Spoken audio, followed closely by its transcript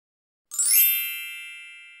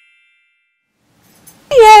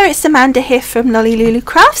there, it's Amanda here from Lolli Lulu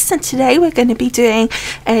Crafts, and today we're going to be doing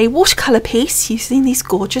a watercolour piece using these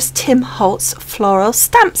gorgeous Tim Holtz floral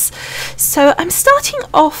stamps. So I'm starting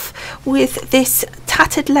off with this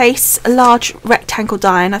tattered lace large rectangle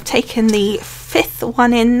die, and I've taken the fifth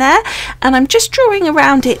one in there and I'm just drawing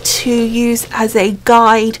around it to use as a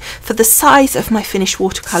guide for the size of my finished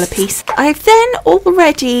watercolour piece. I've then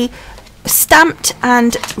already stamped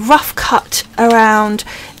and rough cut around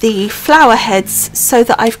the flower heads so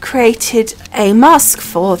that I've created a mask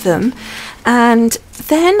for them, and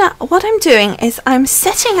then what I'm doing is I'm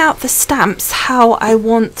setting out the stamps how I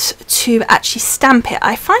want to actually stamp it.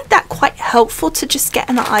 I find that quite helpful to just get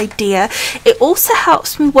an idea. It also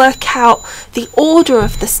helps me work out the order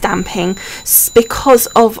of the stamping because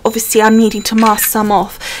of obviously I'm needing to mask some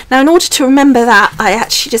off. Now in order to remember that, I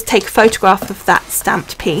actually just take a photograph of that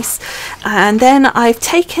stamped piece, and then I've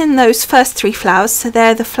taken those first three flowers, so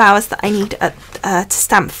they're the flowers that I need to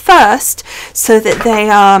stamp first so that they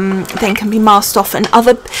then can be masked off, and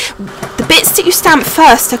the bits that you stamp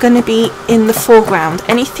first are going to be in the foreground.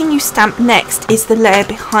 Anything you stamp next is the layer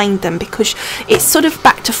behind them, because it's sort of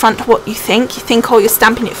back to front what you think. You think, oh, you're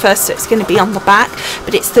stamping it first so it's going to be on the back,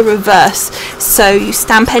 but it's the reverse. So you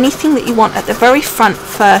stamp anything that you want at the very front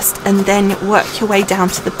first and then work your way down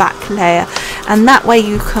to the back layer, and that way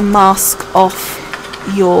you can mask off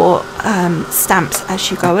your stamps as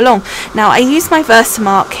you go along. Now I use my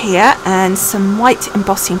Versamark here and some white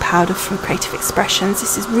embossing powder from Creative Expressions.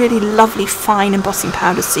 This is really lovely fine embossing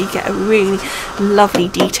powder, so you get a really lovely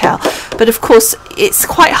detail, but of course it's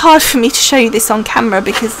quite hard for me to show you this on camera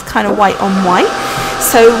because it's kind of white on white.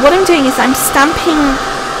 So what I'm doing is I'm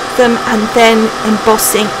stamping them and then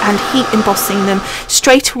embossing and heat embossing them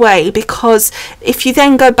straight away, because if you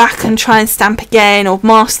then go back and try and stamp again or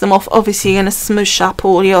mask them off, obviously you're going to smush up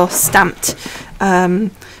all your stamped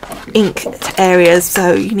ink areas,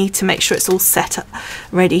 so you need to make sure it's all set up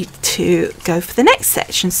ready to go for the next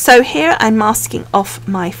section. So here I'm masking off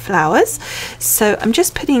my flowers, so I'm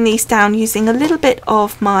just putting these down using a little bit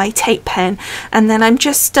of my tape pen, and then I'm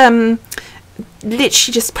just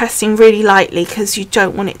literally just pressing really lightly because you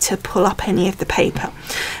don't want it to pull up any of the paper,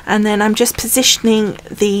 and then I'm just positioning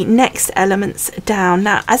the next elements down.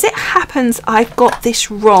 Now as it happens, I've got this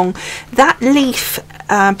wrong. That leaf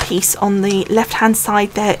piece on the left hand side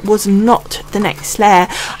there was not the next layer.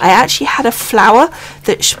 I actually had a flower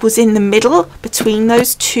that was in the middle between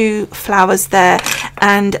those two flowers there,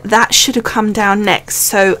 and that should have come down next,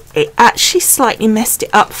 so it actually slightly messed it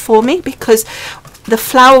up for me because the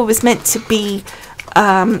flower was meant to be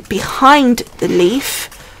behind the leaf.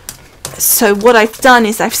 So what I've done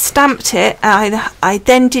is I've stamped it, and I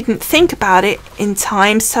then didn't think about it in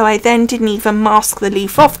time, so I then didn't even mask the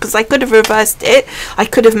leaf off, because I could have reversed it. I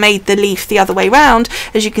could have made the leaf the other way round.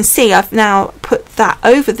 As you can see, I've now put that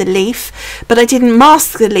over the leaf, but I didn't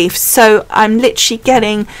mask the leaf, so I'm literally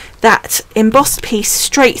getting that embossed piece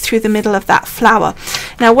straight through the middle of that flower.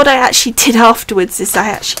 Now what I actually did afterwards is I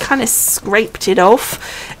actually kind of scraped it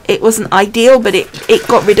off. It wasn't ideal, but it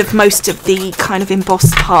got rid of most of the kind of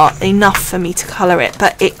embossed part, enough for me to colour it,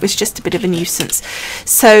 but it was just a bit of a nuisance.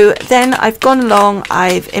 So then I've gone along,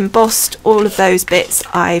 I've embossed all of those bits,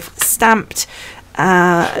 I've stamped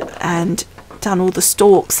and done all the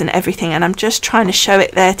stalks and everything, and I'm just trying to show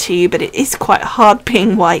it there to you, but it is quite hard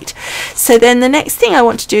being white. So then the next thing I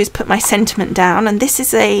want to do is put my sentiment down, and this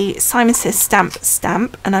is a Simon Says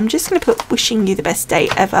stamp, and I'm just going to put wishing you the best day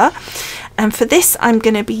ever. And for this I'm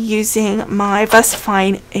going to be using my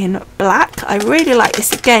VersaFine in black. I really like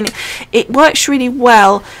this. Again, it works really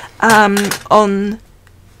well on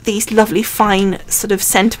these lovely fine sort of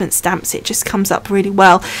sentiment stamps. It just comes up really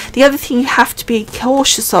well. The other thing you have to be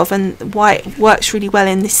cautious of, and why it works really well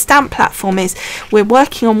in this stamp platform, is we're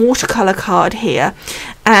working on watercolor card here,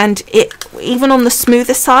 and it, even on the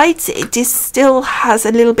smoother sides, it still has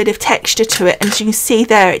a little bit of texture to it, and as you can see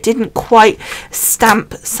there, it didn't quite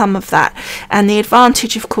stamp some of that. And the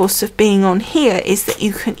advantage of course of being on here is that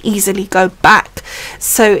you can easily go back.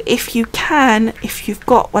 So if you've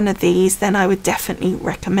got one of these, then I would definitely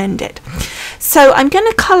recommend it. So I'm going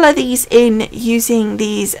to colour these in using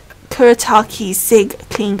these Kuretake Zig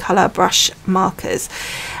clean colour brush markers,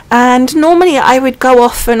 and normally I would go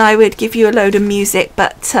off and I would give you a load of music,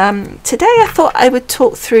 but today I thought I would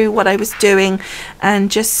talk through what I was doing and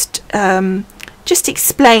just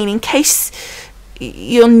explain, in case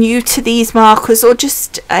you're new to these markers or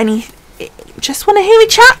just want to hear me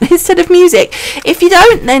chat instead of music. If you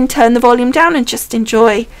don't, then turn the volume down and just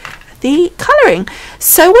enjoy the colouring.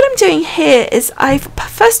 So what I'm doing here is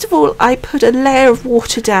first of all I put a layer of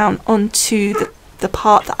water down onto the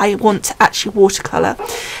part that I want to actually watercolour.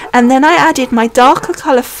 And then I added my darker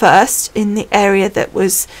colour first in the area that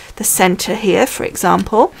was the centre here, for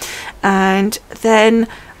example, and then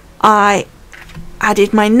I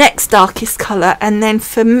added my next darkest colour. And then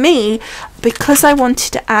for me, because I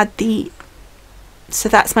wanted to add the, so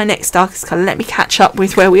that's my next darkest colour, let me catch up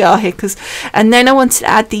with where we are here, and then I wanted to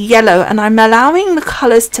add the yellow, and I'm allowing the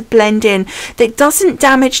colours to blend in. That doesn't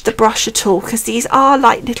damage the brush at all, because these are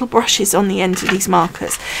like little brushes on the ends of these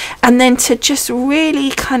markers. And then to just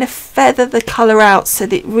really kind of feather the colour out so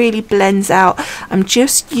that it really blends out, I'm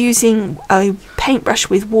just using a paintbrush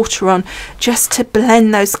with water on just to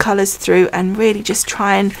blend those colours through and really just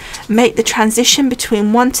try and make the transition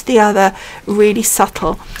between one to the other really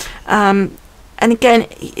subtle. And again,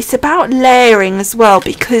 it's about layering as well,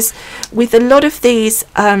 because with a lot of these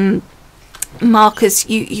markers,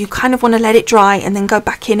 you kind of want to let it dry and then go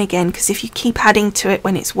back in again, because if you keep adding to it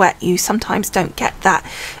when it's wet, you sometimes don't get that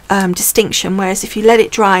distinction, whereas if you let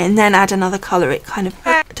it dry and then add another colour, it kind of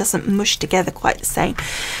doesn't mush together quite the same.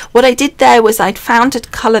 What I did there was I'd found a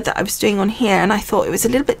colour that I was doing on here, and I thought it was a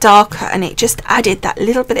little bit darker, and it just added that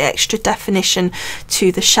little bit of extra definition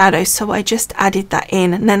to the shadow, so I just added that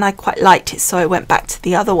in, and then I quite liked it, so I went back to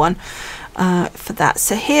the other one for that.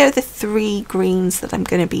 So here are the three greens that I'm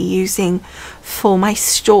going to be using for my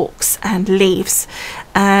stalks and leaves,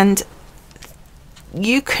 and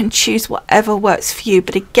you can choose whatever works for you.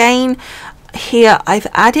 But again, here I've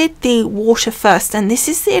added the water first, and this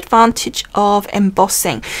is the advantage of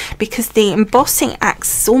embossing, because the embossing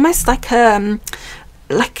acts almost like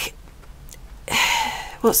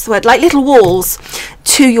what's the word, like little walls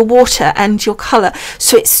to your water and your colour,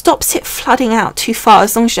 so it stops it flooding out too far.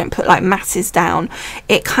 As long as you don't put like masses down,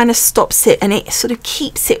 it kind of stops it, and it sort of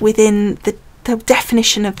keeps it within the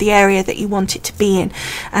definition of the area that you want it to be in,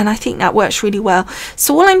 and I think that works really well.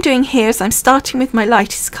 So all I'm doing here is I'm starting with my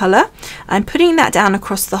lightest colour, I'm putting that down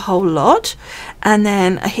across the whole lot, and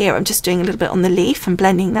then here I'm just doing a little bit on the leaf and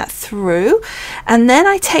blending that through, and then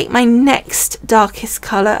I take my next darkest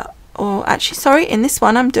colour, or actually sorry, in this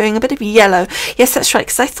one I'm doing a bit of yellow. Yes, that's right,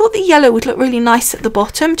 because I thought the yellow would look really nice at the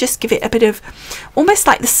bottom, just give it a bit of almost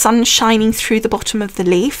like the sun shining through the bottom of the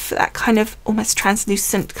leaf, that kind of almost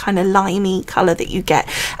translucent kind of limey colour that you get.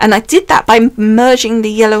 And I did that by merging the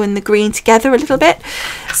yellow and the green together a little bit.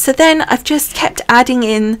 So then I've just kept adding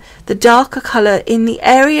in the darker colour in the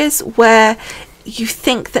areas where you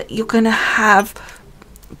think that you're going to have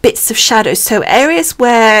bits of shadow, so areas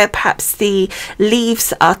where perhaps the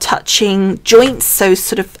leaves are touching joints, so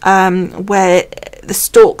sort of where the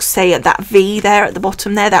stalks, say at that V there at the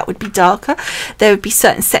bottom there, that would be darker. There would be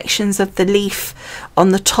certain sections of the leaf on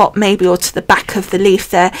the top maybe, or to the back of the leaf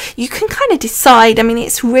there. You can kind of decide. I mean,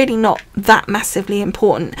 it's really not that massively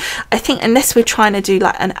important, I think, unless we're trying to do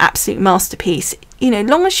like an absolute masterpiece. You know,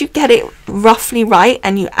 long as you get it roughly right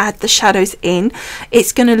and you add the shadows in,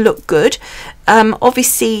 it's going to look good.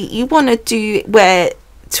 Obviously you want to do where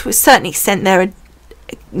to a certain extent there are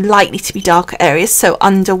likely to be darker areas, so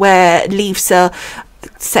under where leaves are,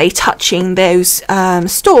 say, touching those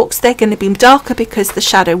stalks, they're going to be darker because the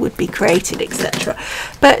shadow would be created, etc.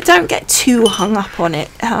 But don't get too hung up on it.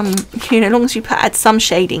 You know, as long as you add some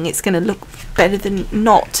shading, it's going to look better than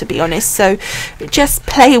not, to be honest. So just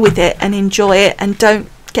play with it and enjoy it, and don't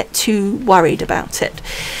get too worried about it.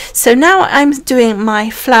 So now I'm doing my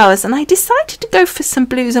flowers, and I decided to go for some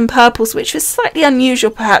blues and purples, which was slightly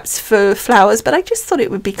unusual perhaps for flowers, but I just thought it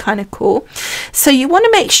would be kind of cool. So you want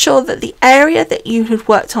to make sure that the area that you had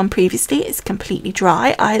worked on previously is completely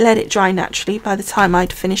dry. I let it dry naturally. By the time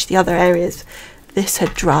I'd finished the other areas, this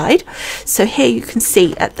had dried. So here you can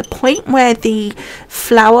see at the point where the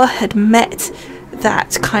flower had met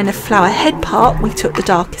that kind of flower head part, we took the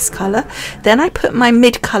darkest colour, then I put my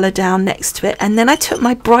mid colour down next to it, and then I took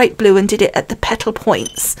my bright blue and did it at the petal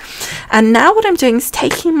points. And now what I'm doing is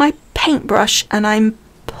taking my paintbrush and I'm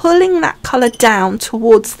pulling that colour down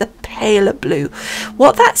towards the paler blue.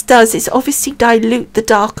 What that does is obviously dilute the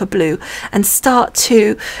darker blue and start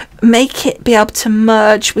to make it be able to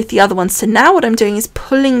merge with the other one. So now what I'm doing is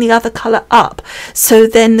pulling the other colour up, so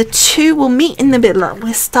then the two will meet in the middle and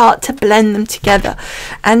we'll start to blend them together,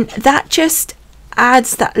 and that just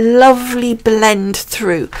adds that lovely blend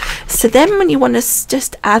through. So then when you want to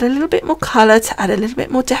just add a little bit more colour to add a little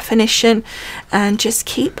bit more definition, and just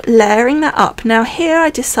keep layering that up. Now here I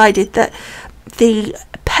decided that the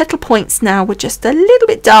petal points now were just a little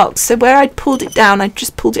bit dark, so where I'd pulled it down, I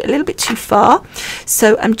just pulled it a little bit too far.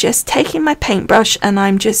 So I'm just taking my paintbrush and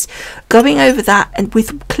I'm just going over that and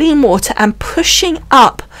with clean water and pushing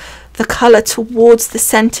up the colour towards the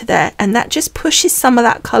centre there, and that just pushes some of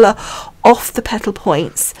that colour off the petal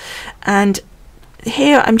points. And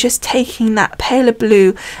here I'm just taking that paler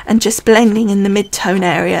blue and just blending in the mid-tone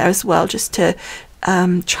area as well, just to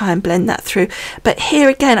try and blend that through. But here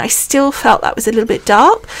again, I still felt that was a little bit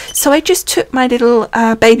dark, so I just took my little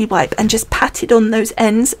baby wipe and just patted on those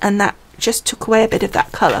ends, and that just took away a bit of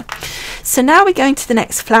that colour. So now we're going to the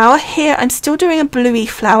next flower. Here I'm still doing a bluey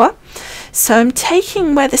flower, so I'm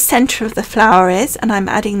taking where the centre of the flower is and I'm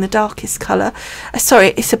adding the darkest colour. Sorry,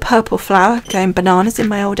 it's a purple flower, going bananas in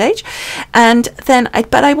my old age. And then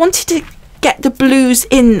but I wanted to get the blues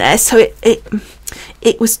in there, so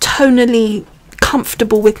it was tonally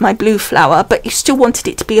comfortable with my blue flower, but you still wanted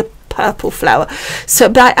it to be a purple flower. So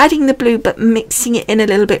by adding the blue but mixing it in a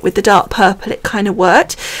little bit with the dark purple, it kind of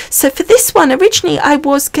worked. So for this one, originally I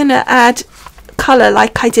was gonna add colour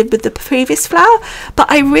like I did with the previous flower, but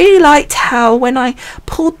I really liked how when I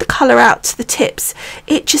pulled the colour out to the tips,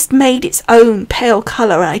 it just made its own pale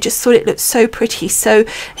colour, and I just thought it looked so pretty. So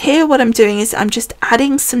here what I'm doing is I'm just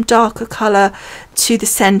adding some darker colour to the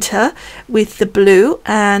centre with the blue,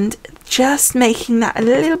 and just making that a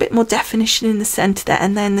little bit more definition in the centre there,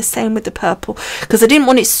 and then the same with the purple, because I didn't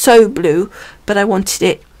want it so blue, but I wanted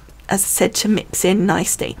it, as I said, to mix in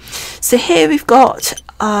nicely. So here we've got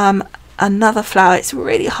another flower. It's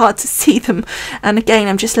really hard to see them, and again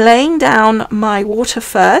I'm just laying down my water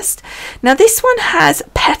first. Now this one has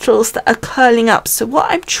petals that are curling up, so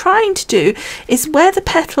what I'm trying to do is where the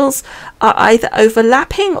petals are either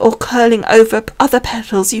overlapping or curling over other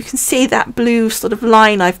petals, you can see that blue sort of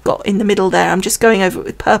line I've got in the middle there. I'm just going over it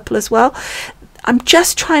with purple as well. I'm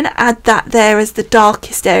just trying to add that there as the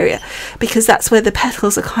darkest area, because that's where the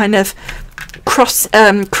petals are kind of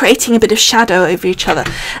creating a bit of shadow over each other.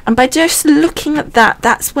 And by just looking at that,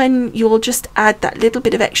 that's when you'll just add that little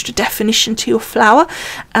bit of extra definition to your flower.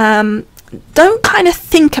 Don't kind of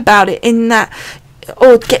think about it in that,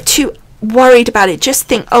 or get too worried about it. Just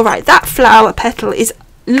think, all right, that flower petal is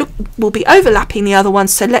will be overlapping the other one,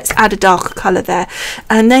 so let's add a darker color there,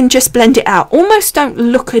 and then just blend it out. Almost don't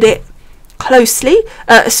look at it closely,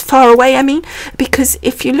 as far away I mean, because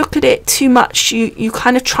if you look at it too much, you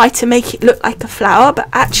kind of try to make it look like a flower, but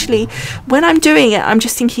actually when I'm doing it I'm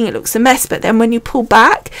just thinking it looks a mess, but then when you pull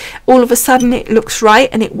back, all of a sudden it looks right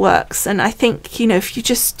and it works. And I think, you know, if you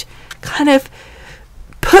just kind of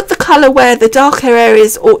put the color where the darker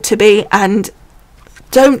areas ought to be, and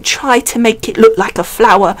don't try to make it look like a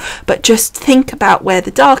flower, but just think about where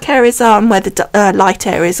the dark areas are and where the light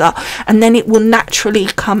areas are, and then it will naturally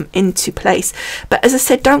come into place. But as I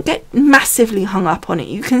said, don't get massively hung up on it.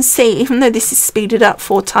 You can see, even though this is speeded up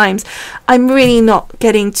 4 times, I'm really not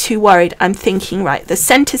getting too worried. I'm thinking, right, the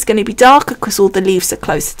centre is going to be darker because all the leaves are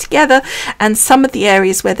closer together, and some of the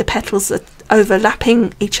areas where the petals are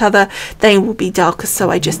overlapping each other, they will be darker,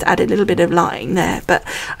 so I just add a little bit of line there. But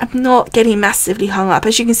I'm not getting massively hung up.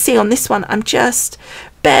 As you can see on this one, I'm just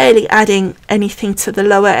barely adding anything to the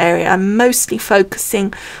lower area. I'm mostly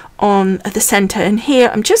focusing on the center, and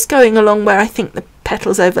here I'm just going along where I think the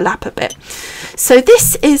petals overlap a bit. So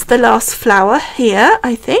this is the last flower here,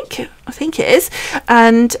 I think it is,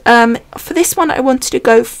 and for this one I wanted to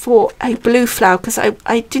go for a blue flower because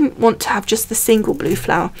I didn't want to have just the single blue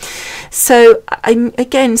flower. So I'm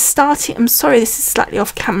again starting, I'm sorry this is slightly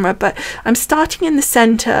off camera, but I'm starting in the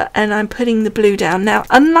center and I'm putting the blue down. Now,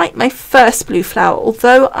 unlike my first blue flower,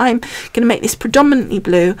 although I'm going to make this predominantly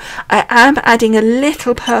blue, I am adding a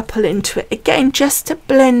little purple into it, again just to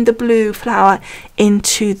blend the blue flower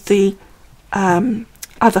into the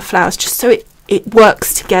other flowers, just so it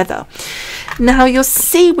works together. Now you'll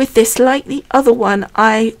see with this, like the other one,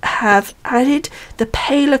 I have added the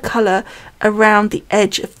paler colour around the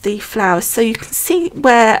edge of the flowers, so you can see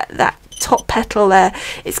where that top petal there,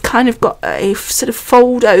 it's kind of got a sort of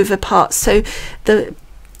fold over part, so the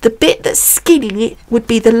bit that's skinny would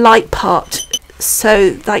be the light part,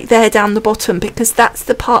 so like there down the bottom, because that's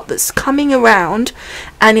the part that's coming around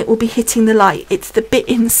and it will be hitting the light. It's the bit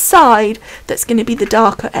inside that's going to be the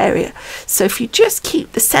darker area. So if you just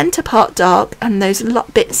keep the center part dark and those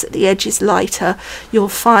bits at the edges lighter, you'll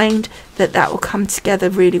find that that will come together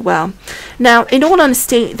really well. Now, in all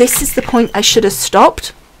honesty, this is the point I should have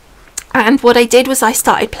stopped. And what I did was I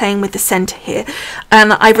started playing with the centre here,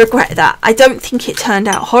 and I regret that. I don't think it turned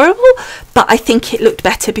out horrible, but I think it looked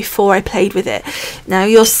better before I played with it. Now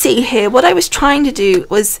you'll see here, what I was trying to do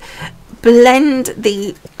was blend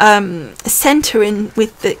the centre in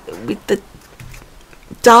with the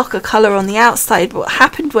darker colour on the outside. What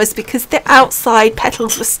happened was, because the outside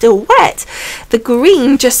petals were still wet, the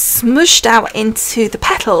green just smushed out into the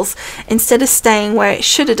petals instead of staying where it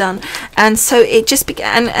should have done, and so it just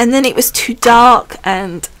began, and then it was too dark,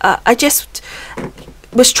 and I just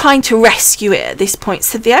was trying to rescue it at this point.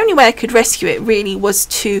 So the only way I could rescue it really was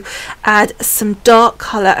to add some dark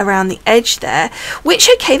colour around the edge there, which,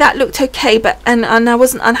 okay, that looked okay, but and I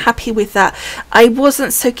wasn't unhappy with that. I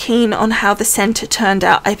wasn't so keen on how the centre turned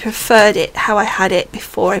out. I preferred it how I had it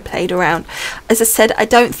before I played around. As I said, I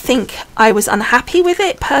don't think I was unhappy with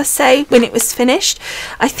it per se when it was finished.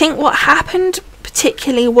 I think what happened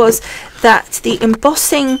particularly was that the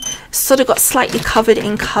embossing sort of got slightly covered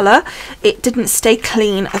in colour. It didn't stay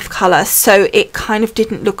clean of colour, so it kind of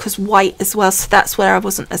didn't look as white as well, so that's where I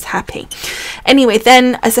wasn't as happy. Anyway,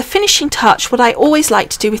 then as a finishing touch, what I always like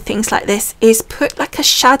to do with things like this is put like a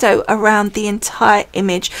shadow around the entire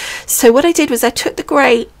image. So what I did was I took the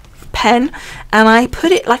grey pen and I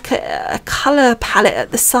put it like a colour palette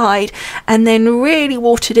at the side, and then really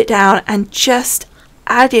watered it down and just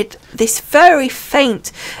added this very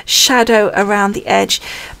faint shadow around the edge.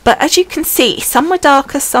 But as you can see, some were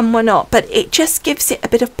darker, some were not, but it just gives it a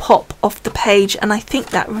bit of pop off the page, and I think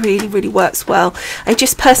that really works well. I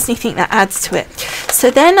just personally think that adds to it.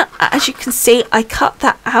 So then, as you can see, I cut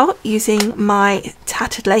that out using my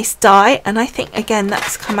tattered lace die, and I think again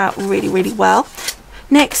that's come out really well.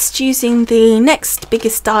 Next, using the next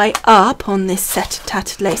biggest die up on this set of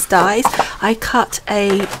tattered lace dies, I cut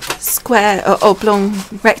a square or oblong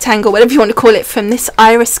rectangle, whatever you want to call it, from this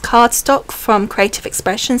iris cardstock from Creative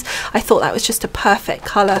Expressions. I thought that was just a perfect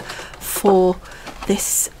colour for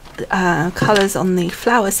this colours on the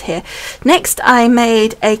flowers here. Next, I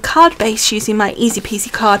made a card base using my easy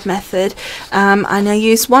peasy card method, and I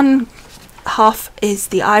used one half is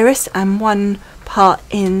the iris and one part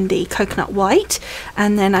in the coconut white,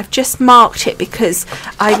 and then I've just marked it because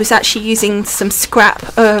I was actually using some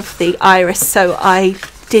scrap of the iris, so I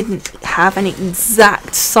didn't have an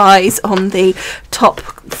exact size on the top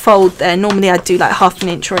fold there. Normally I'd do like 1/2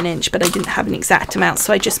 inch or an inch, but I didn't have an exact amount,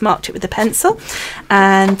 so I just marked it with a pencil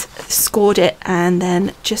and scored it, and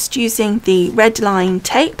then just using the red line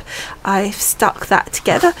tape I've stuck that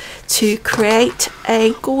together to create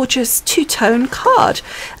a gorgeous two-tone card,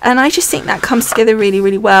 and I just think that comes together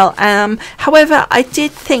really well. However, I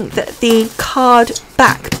did think that the card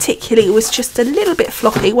back particularly was just a little bit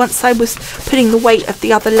floppy. Once I was putting the weight of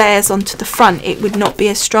the other layers onto the front, it would not be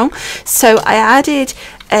as strong, so I added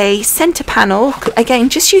a center panel, again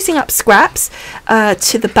just using up scraps,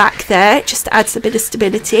 to the back there. It just adds a bit of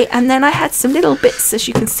stability, and then I had some little bits, as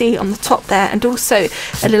you can see, on the top there, and also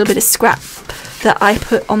a little bit of scrap that I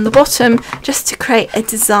put on the bottom just to create a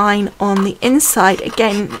design on the inside.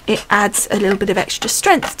 Again, it adds a little bit of extra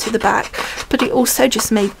strength to the back, but it also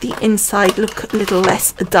just made the inside look a little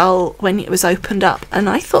less dull when it was opened up, and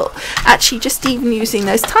I thought actually just even using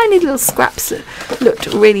those tiny little scraps looked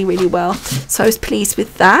really well, so I was pleased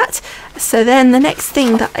with that. So then the next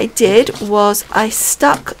thing that I did was I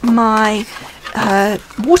stuck my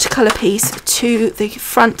watercolour piece to the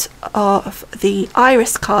front of the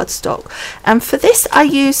iris cardstock, and for this I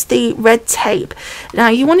used the red tape. Now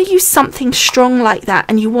you want to use something strong like that,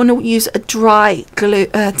 and you want to use a dry glue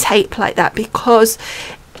tape like that, because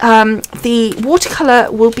the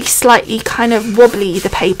watercolour will be slightly kind of wobbly, the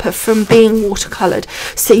paper, from being watercoloured,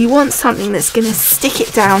 so you want something that's going to stick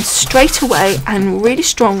it down straight away and really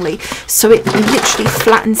strongly, so it literally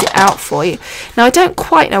flattens it out for you. Now I don't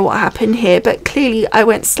quite know what happened here, but clearly I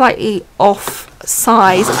went slightly off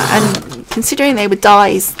size, and considering they were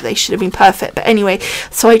dies they should have been perfect, but anyway,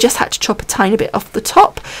 so I just had to chop a tiny bit off the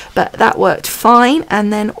top, but that worked fine.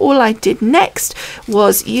 And then all I did next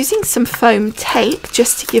was using some foam tape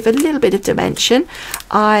just to give a little bit of dimension.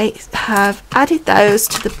 I have added those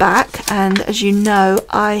to the back, and as you know,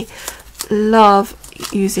 I love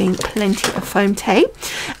using plenty of foam tape,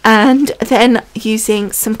 and then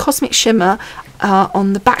using some Cosmic Shimmer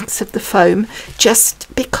on the backs of the foam, just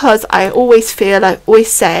because I always feel, I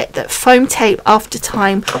always say it, that foam tape after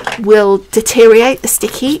time will deteriorate. The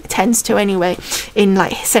sticky tends to anyway in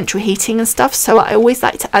like central heating and stuff, so I always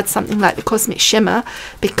like to add something like the Cosmic Shimmer,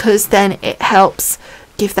 because then it helps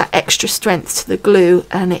give that extra strength to the glue,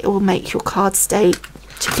 and it will make your card stay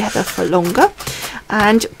together for longer.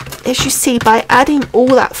 And as you see, by adding all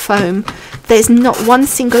that foam, there's not one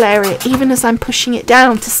single area, even as I'm pushing it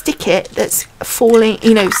down to stick it, that's falling,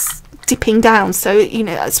 you know, dipping down. So, you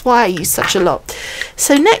know, that's why I use such a lot.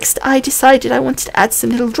 So next I decided I wanted to add some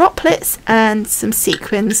little droplets and some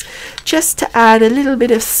sequins, just to add a little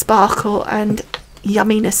bit of sparkle and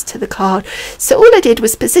yumminess to the card. So all I did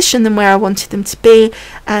was position them where I wanted them to be,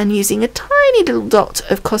 and using a tiny little dot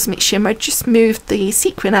of Cosmic Shimmer, I just moved the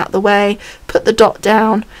sequin out the way, put the dot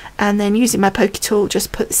down, and then using my pokey tool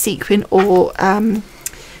just put the sequin or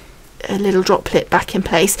a little droplet back in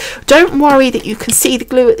place. Don't worry that you can see the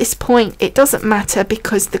glue at this point. It doesn't matter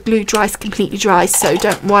because the glue dries completely dry, so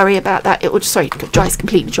don't worry about that. It will, sorry, it dries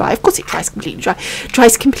completely dry. Of course it dries completely dry. It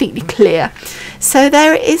dries completely clear. So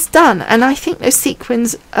there it is done, and I think those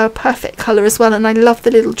sequins are a perfect colour as well, and I love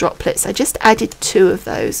the little droplets. I just added 2 of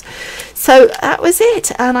those. So that was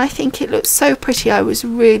it, and I think it looks so pretty. I was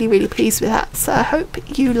really, really pleased with that, so I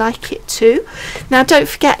hope you like it too. Now don't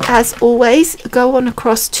forget, as always, go on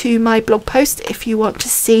across to my blog post if you want to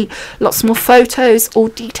see lots more photos or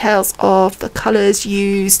details of the colours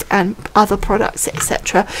used and other products,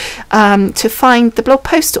 etc. To find the blog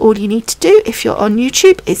post, all you need to do if you're on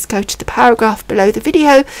YouTube is go to the paragraph below the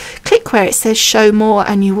video, click where it says show more,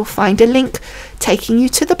 and you will find a link taking you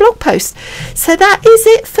to the blog post. So that is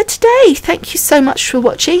it for today. Thank you so much for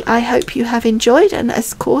watching. I hope you have enjoyed, and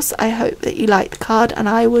of course I hope that you like the card, and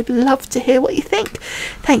I would love to hear what you think.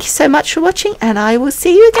 Thank you so much for watching, and I will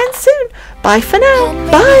see you again soon. Bye for now.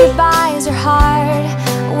 Bye. Goodbyes are hard.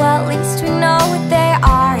 Well, at least we know what they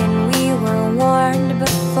are, and we were warned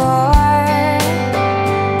before.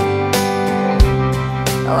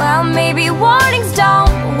 Well, maybe warnings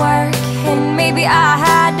don't work, and maybe I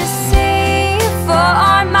had to see